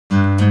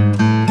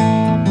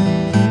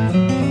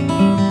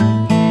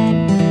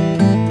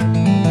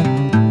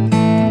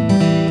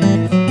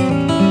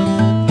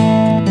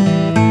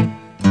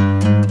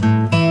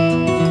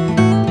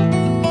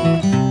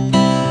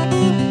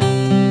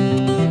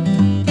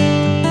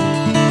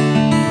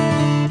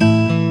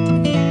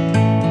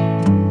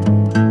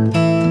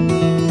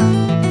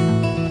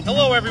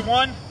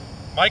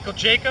Michael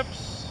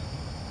Jacobs.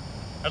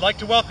 I'd like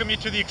to welcome you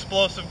to the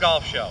Explosive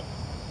Golf Show.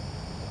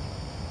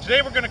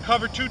 Today we're going to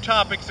cover two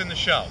topics in the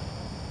show.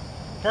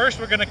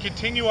 First, we're going to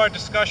continue our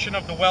discussion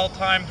of the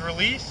well-timed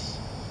release,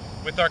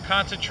 with our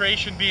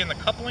concentration being the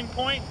coupling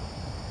point.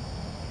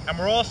 And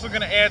we're also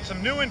going to add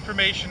some new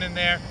information in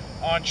there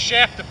on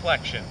shaft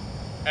deflection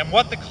and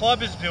what the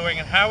club is doing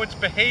and how it's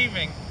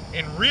behaving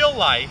in real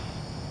life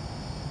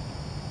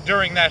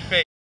during that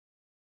phase.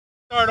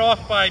 Start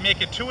off by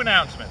making two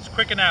announcements,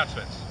 quick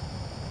announcements.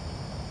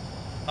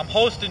 I'm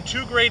hosting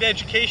two great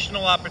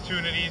educational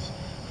opportunities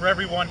for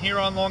everyone here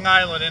on Long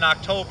Island in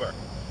October.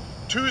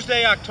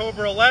 Tuesday,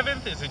 October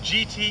 11th is a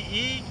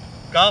GTE,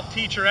 Golf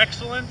Teacher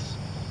Excellence,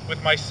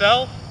 with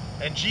myself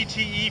and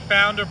GTE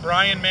founder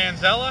Brian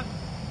Manzella.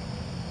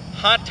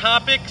 Hot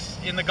topics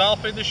in the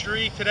golf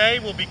industry today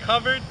will be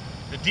covered: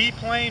 the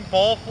D-plane,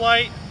 ball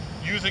flight,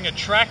 using a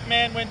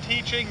TrackMan when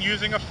teaching,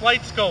 using a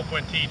flight scope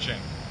when teaching.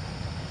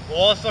 We'll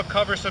also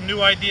cover some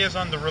new ideas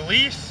on the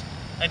release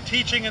and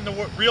teaching in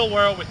the real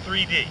world with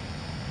 3D.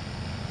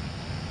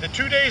 The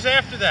 2 days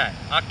after that,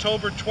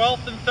 October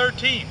 12th and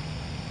 13th,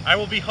 I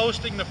will be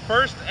hosting the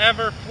first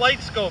ever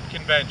flight scope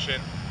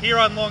convention here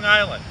on Long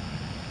Island.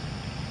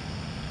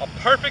 A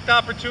perfect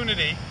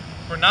opportunity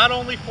for not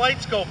only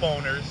flight scope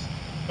owners,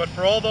 but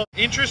for all those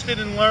interested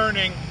in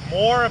learning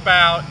more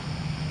about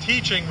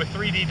teaching with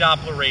 3D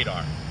Doppler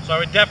radar. So I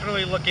would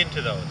definitely look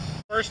into those.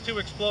 First two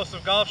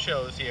explosive golf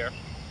shows here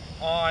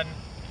on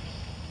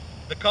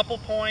the couple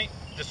point,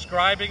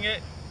 describing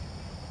it,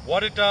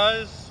 what it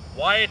does,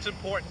 why it's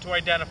important to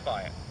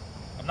identify it.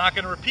 I'm not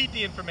going to repeat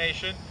the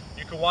information.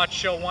 You can watch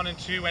show 1 and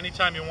 2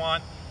 anytime you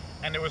want.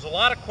 And there was a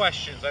lot of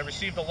questions. I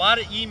received a lot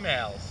of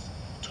emails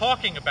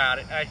talking about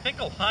it, and I think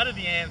a lot of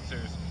the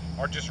answers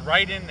are just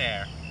right in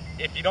there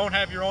if you don't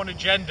have your own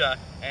agenda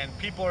and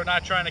people are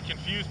not trying to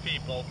confuse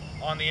people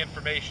on the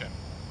information.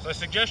 So I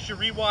suggest you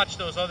rewatch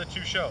those other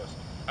two shows.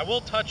 I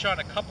will touch on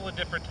a couple of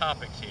different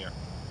topics here.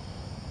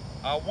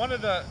 One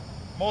of the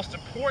most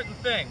important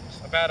things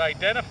about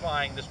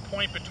identifying this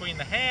point between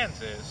the hands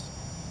is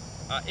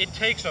it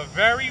takes a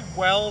very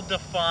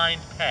well-defined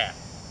path.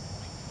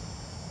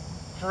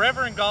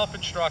 Forever in golf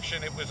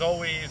instruction, it was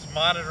always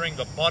monitoring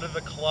the butt of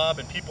the club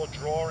and people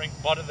drawing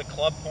butt of the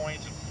club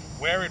points and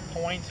where it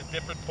points at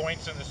different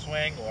points in the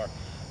swing, or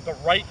the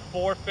right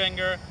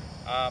forefinger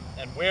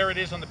and where it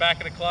is on the back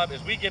of the club.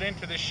 As we get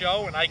into this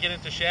show and I get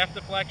into shaft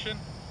deflection,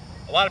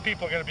 a lot of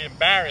people are going to be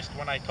embarrassed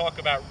when I talk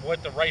about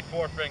what the right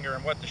forefinger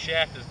and what the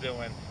shaft is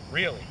doing,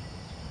 really.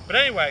 But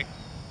anyway,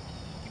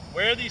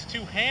 where these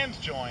two hands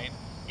join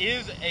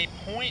is a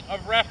point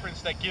of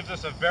reference that gives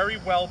us a very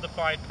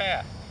well-defined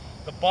path.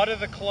 The butt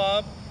of the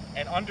club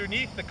and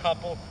underneath the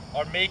couple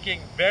are making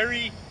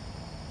very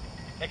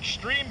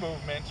extreme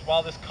movements,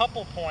 while this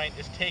couple point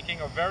is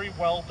taking a very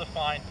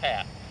well-defined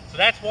path. So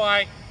that's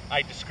why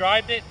I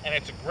described it, and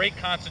it's a great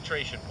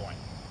concentration point.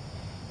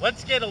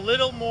 Let's get a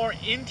little more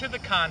into the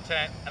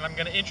content, and I'm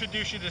going to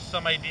introduce you to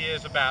some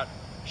ideas about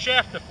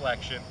shaft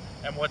deflection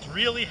and what's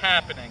really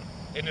happening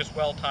in this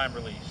well-timed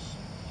release.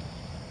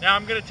 Now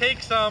I'm going to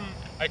take some,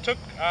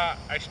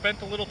 I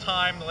spent a little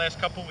time the last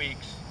couple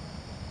weeks,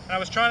 and I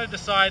was trying to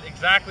decide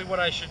exactly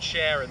what I should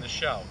share in the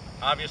show.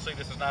 Obviously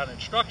this is not an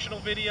instructional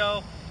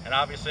video, and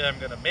obviously I'm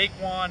going to make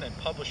one and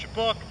publish a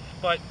book,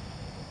 but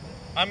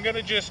I'm going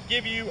to just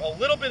give you a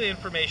little bit of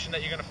information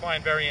that you're going to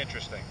find very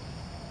interesting.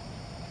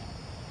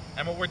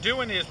 And what we're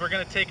doing is we're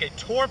going to take a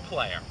tour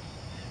player,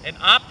 an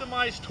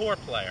optimized tour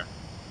player,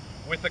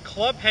 with a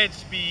club head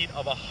speed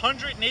of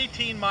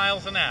 118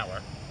 miles an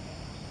hour,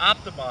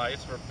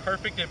 optimized for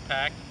perfect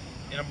impact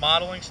in a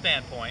modeling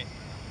standpoint,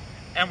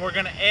 and we're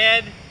going to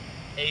add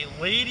a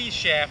lady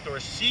shaft or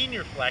a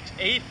senior flex,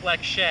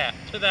 A-flex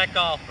shaft to that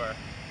golfer,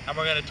 and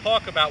we're going to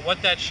talk about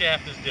what that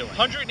shaft is doing.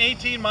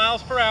 118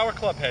 miles per hour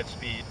club head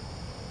speed,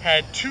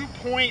 had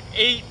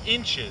 2.8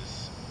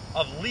 inches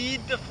of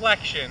lead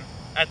deflection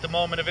at the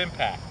moment of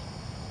impact.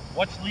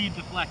 What's lead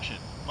deflection?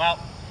 Well,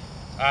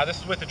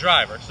 this is with the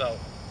driver, so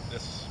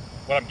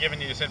what I'm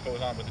giving you this info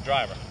is on with the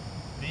driver.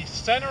 The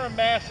center of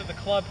mass of the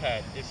club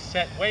head is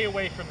set way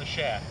away from the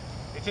shaft.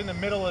 It's in the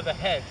middle of the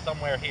head,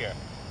 somewhere here.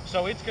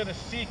 So it's going to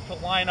seek to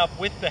line up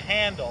with the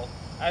handle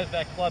as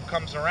that club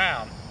comes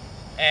around.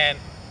 And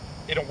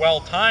in a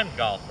well-timed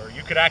golfer,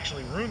 you could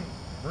actually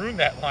ruin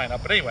that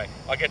lineup. But anyway,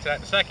 I'll get to that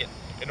in a second.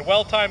 In a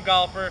well-timed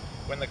golfer,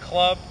 when the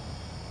club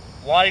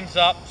lines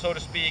up, so to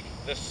speak,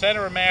 the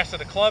center of mass of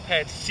the club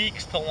head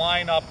seeks to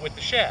line up with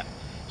the shaft.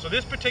 So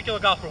this particular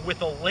golfer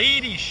with a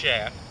lady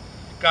shaft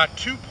got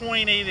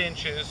 2.8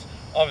 inches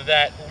of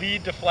that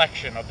lead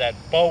deflection, of that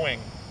bowing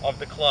of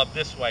the club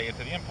this way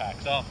into the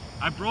impact. So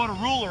I brought a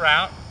ruler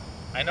out.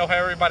 I know how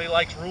everybody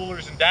likes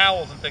rulers and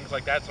dowels and things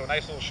like that, so a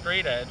nice little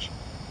straight edge.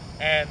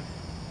 And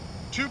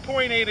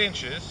 2.8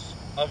 inches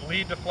of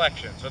lead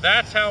deflection. So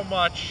that's how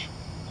much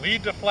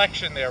lead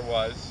deflection there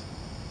was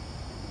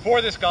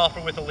for this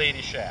golfer with a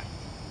lady shaft.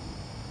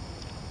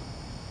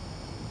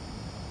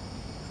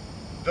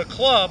 The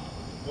club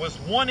was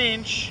 1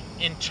 inch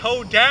in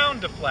toe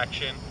down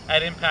deflection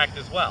at impact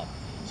as well.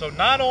 So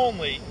not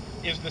only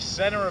is the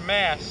center of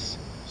mass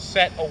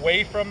set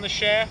away from the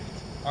shaft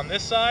on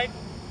this side.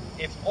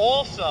 It's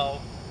also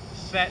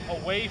set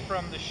away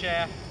from the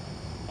shaft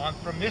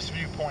from this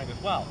viewpoint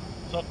as well.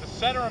 So if the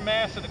center of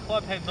mass of the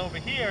club head's over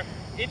here,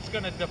 it's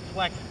going to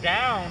deflect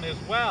down as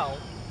well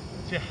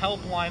to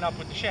help line up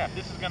with the shaft.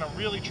 This is going to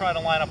really try to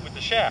line up with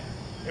the shaft.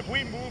 If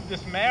we move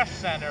this mass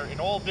center in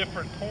all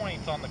different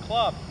points on the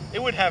club,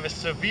 it would have a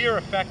severe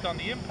effect on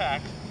the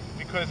impact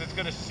because it's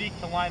going to seek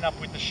to line up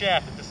with the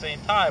shaft at the same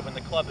time when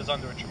the club is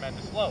under a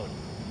tremendous load.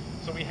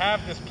 So we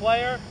have this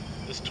player,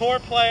 this tour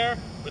player,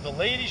 with a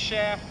lady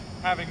shaft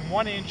having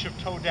 1 inch of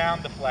toe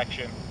down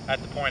deflection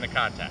at the point of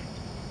contact.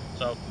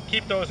 So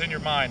keep those in your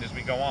mind as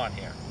we go on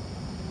here.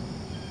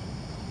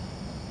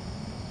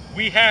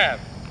 We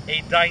have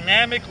a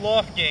dynamic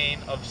loft gain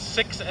of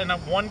 6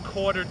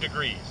 1/4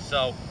 degrees.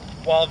 So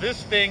while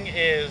this thing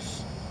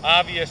is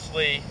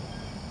obviously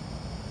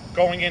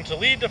going into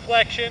lead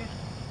deflection,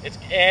 it's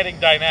adding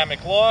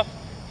dynamic loft.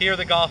 Here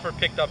the golfer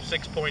picked up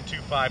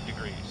 6.25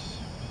 degrees.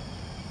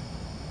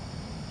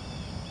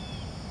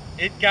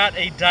 It got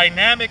a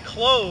dynamic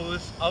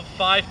close of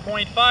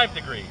 5.5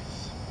 degrees.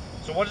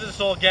 So what is this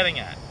all getting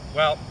at?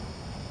 Well,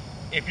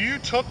 if you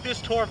took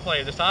this tour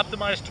player, this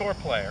optimized tour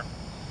player,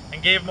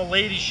 and gave him a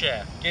lady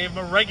shaft, gave him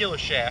a regular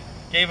shaft,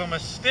 gave him a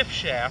stiff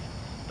shaft,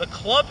 the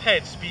club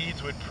head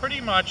speeds would pretty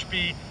much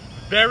be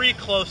very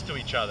close to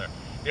each other.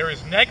 There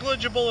is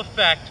negligible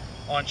effect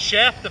on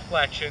shaft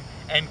deflection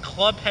and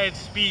club head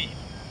speed.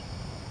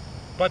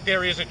 But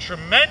there is a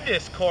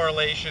tremendous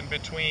correlation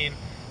between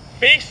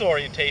face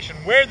orientation,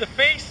 where the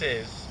face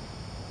is,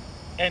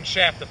 and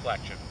shaft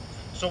deflection.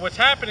 So what's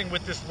happening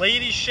with this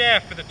lady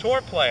shaft for the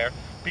tour player,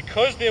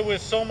 because there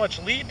was so much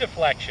lead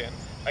deflection,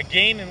 a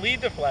gain in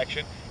lead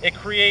deflection, it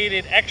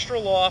created extra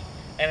loft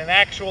and an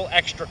actual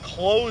extra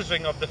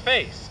closing of the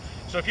face.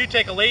 So if you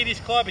take a ladies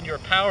club and you're a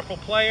powerful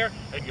player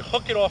and you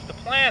hook it off the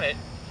planet,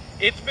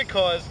 it's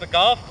because the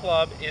golf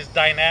club is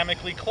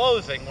dynamically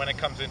closing when it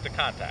comes into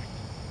contact.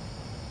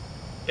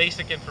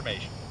 Basic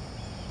information.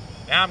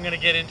 Now I'm going to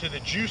get into the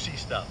juicy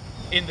stuff.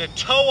 In the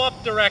toe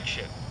up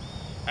direction,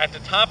 at the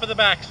top of the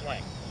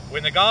backswing,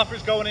 when the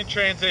golfer's going in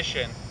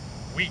transition,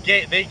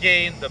 they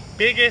gain the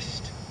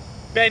biggest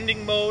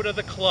bending mode of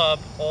the club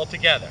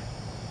altogether.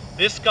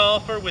 This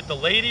golfer with the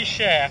lady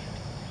shaft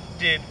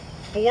did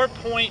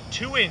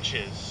 4.2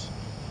 inches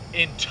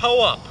in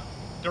toe up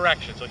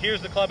direction. So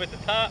here's the club at the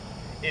top,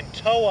 in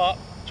toe up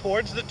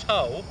towards the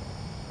toe,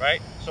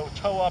 right? So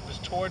toe up is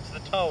towards the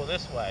toe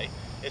this way.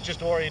 It's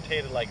just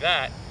orientated like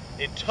that.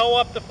 In toe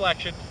up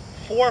deflection,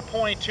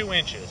 4.2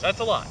 inches. That's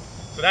a lot.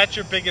 So that's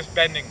your biggest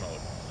bending mode.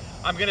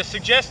 I'm going to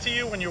suggest to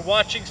you when you're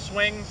watching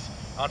swings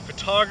on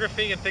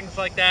photography and things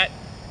like that,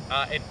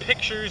 in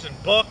pictures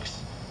and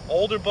books,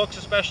 older books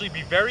especially,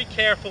 be very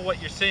careful what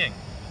you're seeing.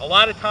 A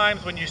lot of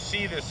times when you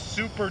see this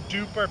super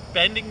duper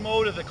bending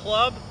mode of the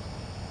club,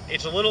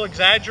 it's a little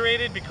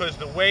exaggerated because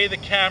the way the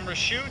camera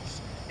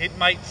shoots, it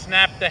might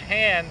snap the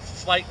hands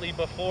slightly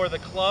before the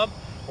club,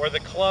 or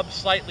the club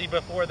slightly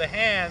before the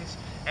hands,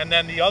 and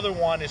then the other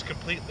one is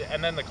completely,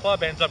 and then the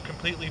club ends up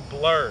completely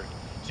blurred.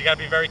 So you got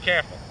to be very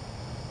careful.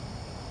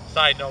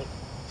 Side note,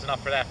 it's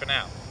enough for that for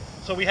now.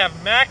 So we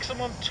have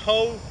maximum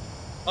toe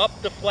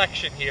up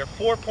deflection here,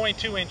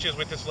 4.2 inches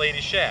with this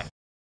lady shaft.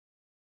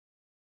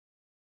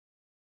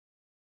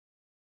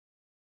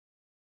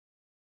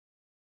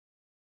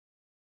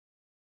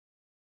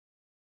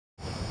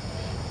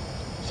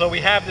 So we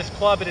have this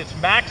club at its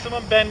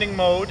maximum bending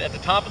mode at the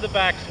top of the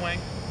backswing,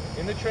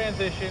 in the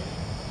transition,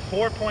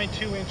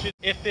 4.2 inches.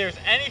 If there's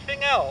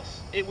anything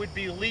else, it would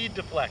be lead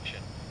deflection.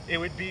 It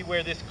would be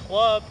where this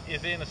club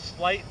is in a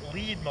slight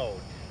lead mode.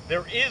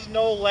 There is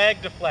no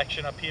lag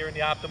deflection up here in the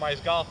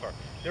optimized golfer.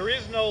 There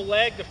is no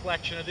lag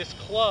deflection of this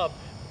club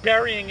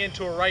burying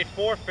into a right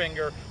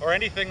forefinger or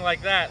anything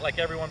like that, like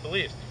everyone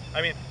believes.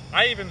 I mean,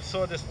 I even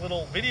saw this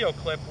little video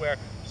clip where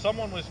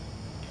someone was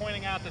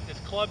pointing out that this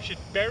club should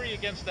bury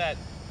against that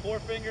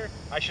forefinger.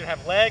 I should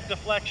have lag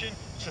deflection,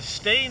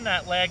 sustain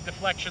that lag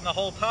deflection the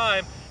whole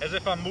time as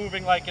if I'm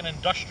moving like an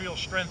industrial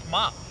strength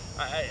mop.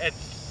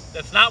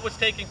 That's not what's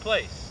taking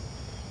place.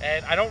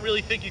 And I don't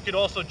really think you could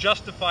also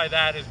justify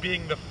that as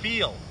being the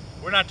feel.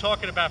 We're not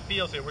talking about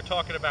feels here. We're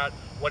talking about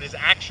what is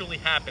actually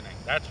happening.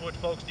 That's what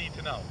folks need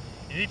to know.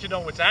 You need to know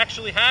what's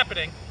actually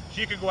happening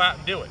so you can go out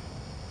and do it.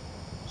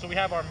 So we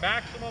have our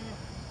maximum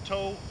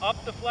toe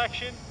up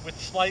deflection with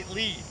slight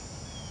lead.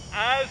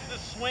 As the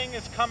swing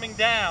is coming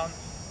down,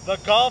 the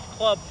golf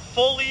club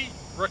fully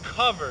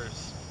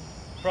recovers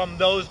from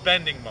those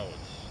bending modes.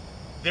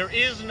 There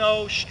is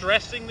no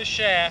stressing the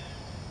shaft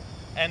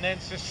and then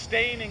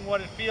sustaining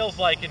what it feels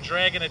like and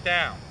dragging it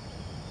down.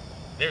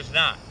 There's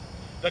not.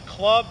 The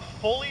club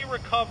fully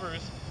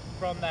recovers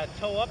from that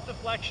toe up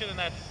deflection and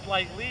that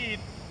slight lead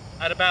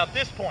at about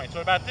this point.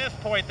 So about this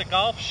point, the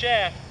golf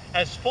shaft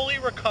has fully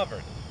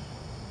recovered.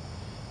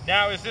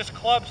 Now as this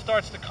club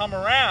starts to come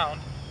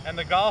around and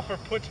the golfer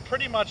puts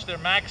pretty much their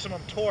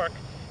maximum torque,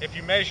 if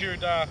you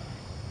measured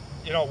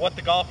what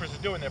the golfers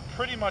are doing, they're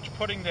pretty much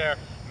putting their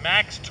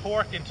max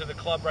torque into the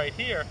club right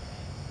here.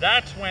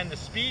 that's when the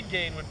speed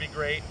gain would be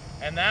great,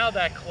 and now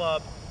that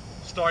club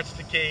starts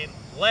to gain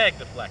lag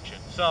deflection.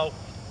 So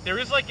there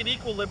is like an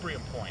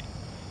equilibrium point.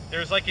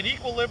 There's like an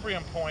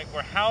equilibrium point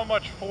where how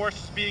much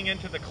force is being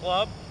into the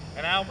club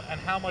and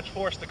how much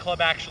force the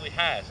club actually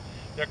has.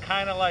 They're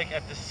kind of like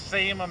at the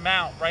same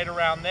amount right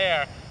around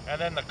there, and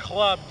then the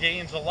club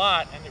gains a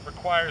lot and it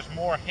requires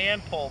more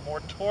hand pull, more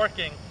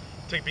torquing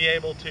to be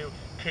able to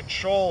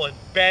control and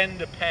bend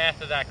the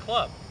path of that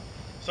club.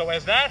 So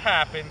as that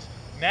happens,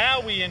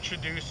 now we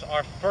introduce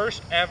our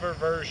first ever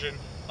version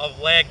of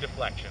lag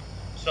deflection.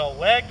 So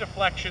lag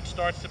deflection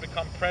starts to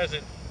become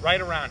present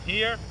right around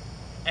here,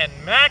 and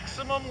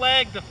maximum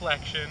lag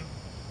deflection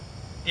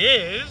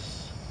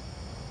is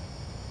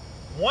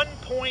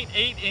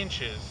 1.8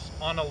 inches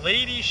on a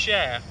lady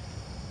shaft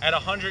at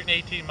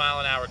 118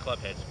 mile-an-hour club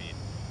head speed.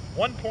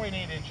 1.8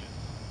 inches.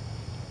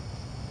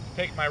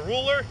 Take my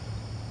ruler,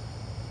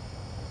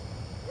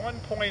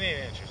 1.8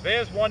 inches.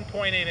 There's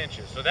 1.8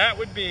 inches. So that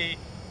would be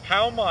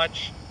how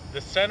much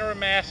the center of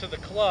mass of the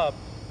club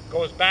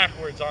goes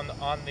backwards on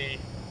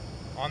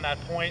that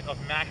point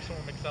of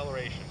maximum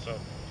acceleration. So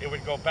it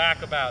would go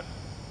back about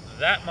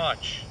that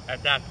much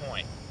at that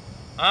point.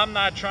 I'm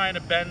not trying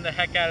to bend the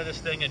heck out of this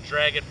thing and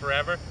drag it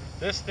forever.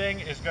 This thing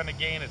is going to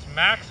gain its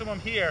maximum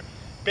here.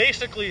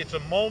 Basically, it's a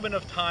moment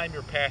of time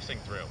you're passing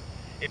through.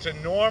 It's a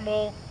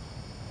normal,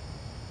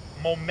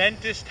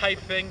 momentous type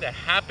thing that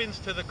happens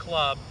to the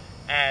club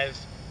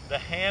as the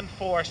hand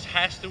force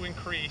has to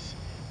increase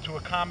to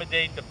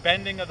accommodate the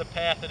bending of the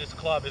path of this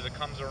club as it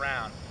comes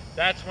around.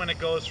 That's when it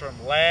goes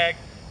from lag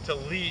to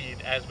lead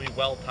as we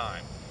well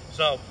time.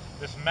 So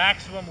this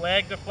maximum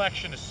lag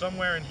deflection is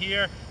somewhere in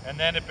here, and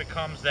then it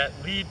becomes that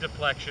lead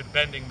deflection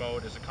bending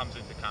mode as it comes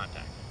into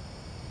contact.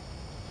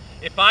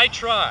 If I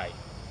try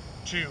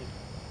to,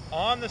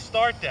 on the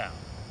start down,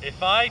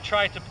 if I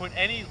try to put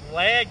any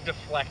lag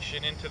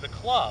deflection into the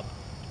club,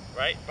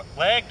 right, but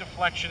lag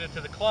deflection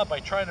into the club by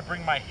trying to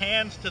bring my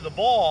hands to the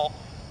ball,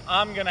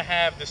 I'm going to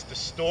have this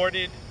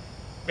distorted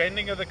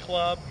bending of the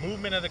club,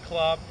 movement of the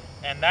club,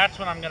 and that's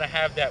when I'm going to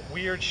have that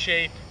weird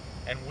shape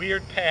and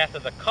weird path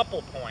of the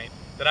couple point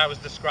that I was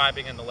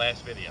describing in the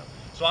last video.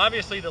 So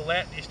obviously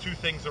these two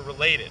things are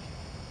related.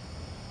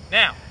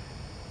 Now,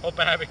 hope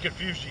I haven't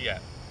confused you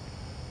yet.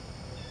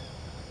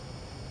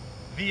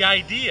 The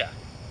idea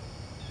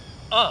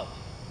of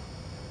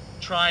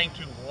trying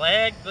to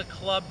lag the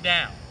club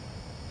down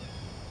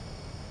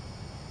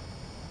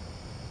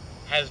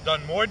has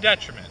done more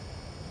detriment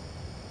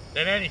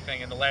than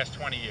anything in the last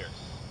 20 years.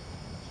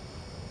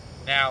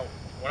 Now,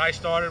 when I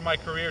started my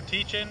career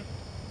teaching,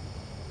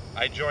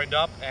 I joined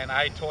up and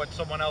I taught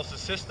someone else's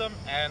system,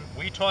 and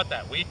we taught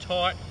that. We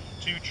taught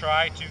to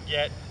try to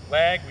get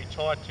lag. We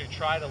taught to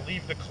try to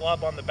leave the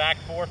club on the back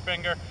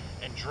forefinger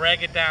and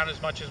drag it down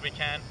as much as we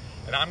can.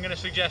 And I'm going to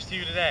suggest to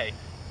you today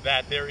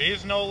that there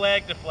is no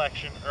lag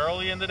deflection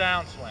early in the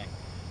downswing,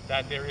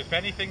 that there, if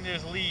anything,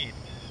 there's lead,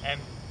 and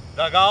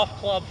the golf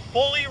club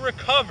fully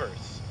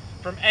recovers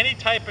from any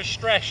type of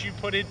stress you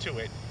put into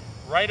it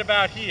right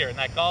about here, and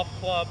that golf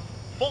club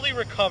fully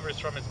recovers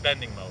from its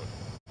bending mode.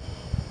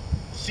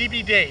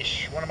 C.B.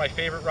 Daish, one of my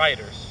favorite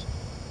writers,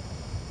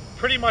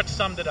 pretty much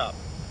summed it up.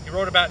 He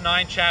wrote about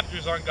 9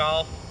 chapters on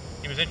golf.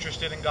 He was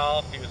interested in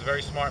golf. He was a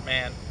very smart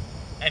man.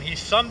 And he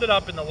summed it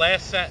up in the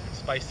last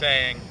sentence by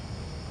saying,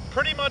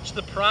 pretty much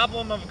the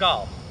problem of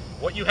golf,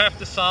 what you have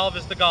to solve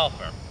as the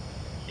golfer,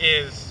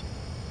 is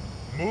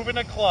moving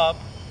a club,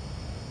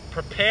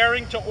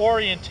 preparing to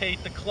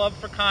orientate the club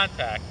for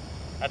contact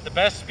at the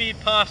best speed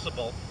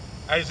possible,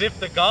 as if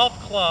the golf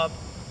club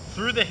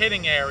through the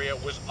hitting area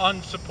was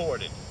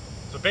unsupported.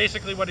 So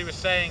basically what he was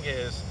saying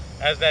is,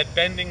 as that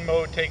bending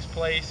mode takes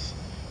place,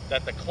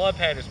 that the club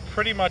head is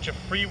pretty much a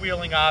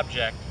freewheeling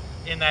object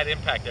in that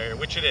impact area,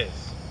 which it is.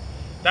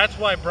 That's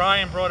why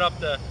Brian brought up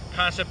the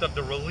concept of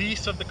the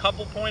release of the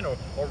couple point, or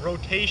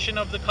rotation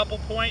of the couple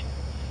point.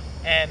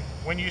 And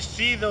when you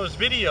see those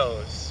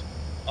videos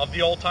of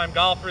the old-time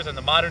golfers and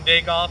the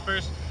modern-day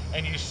golfers,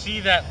 and you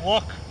see that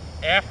look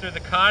after the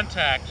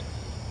contact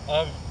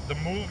of the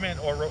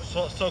movement or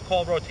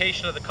so-called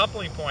rotation of the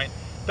coupling point,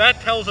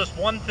 that tells us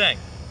one thing.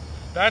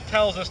 That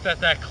tells us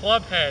that that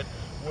club head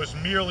was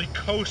merely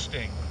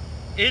coasting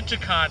into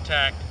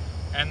contact,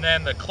 and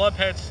then the club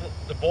head,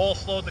 the ball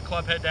slowed the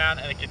club head down,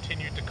 and it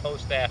continued to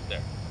coast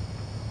after.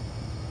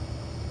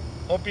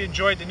 Hope you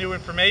enjoyed the new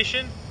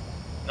information.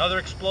 Another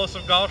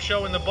explosive golf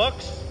show in the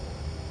books.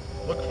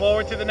 Look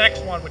forward to the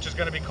next one, which is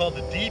going to be called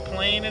the D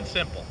Plain and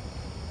Simple.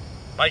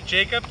 Mike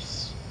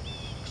Jacobs,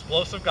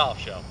 Explosive Golf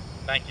Show.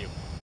 Thank you.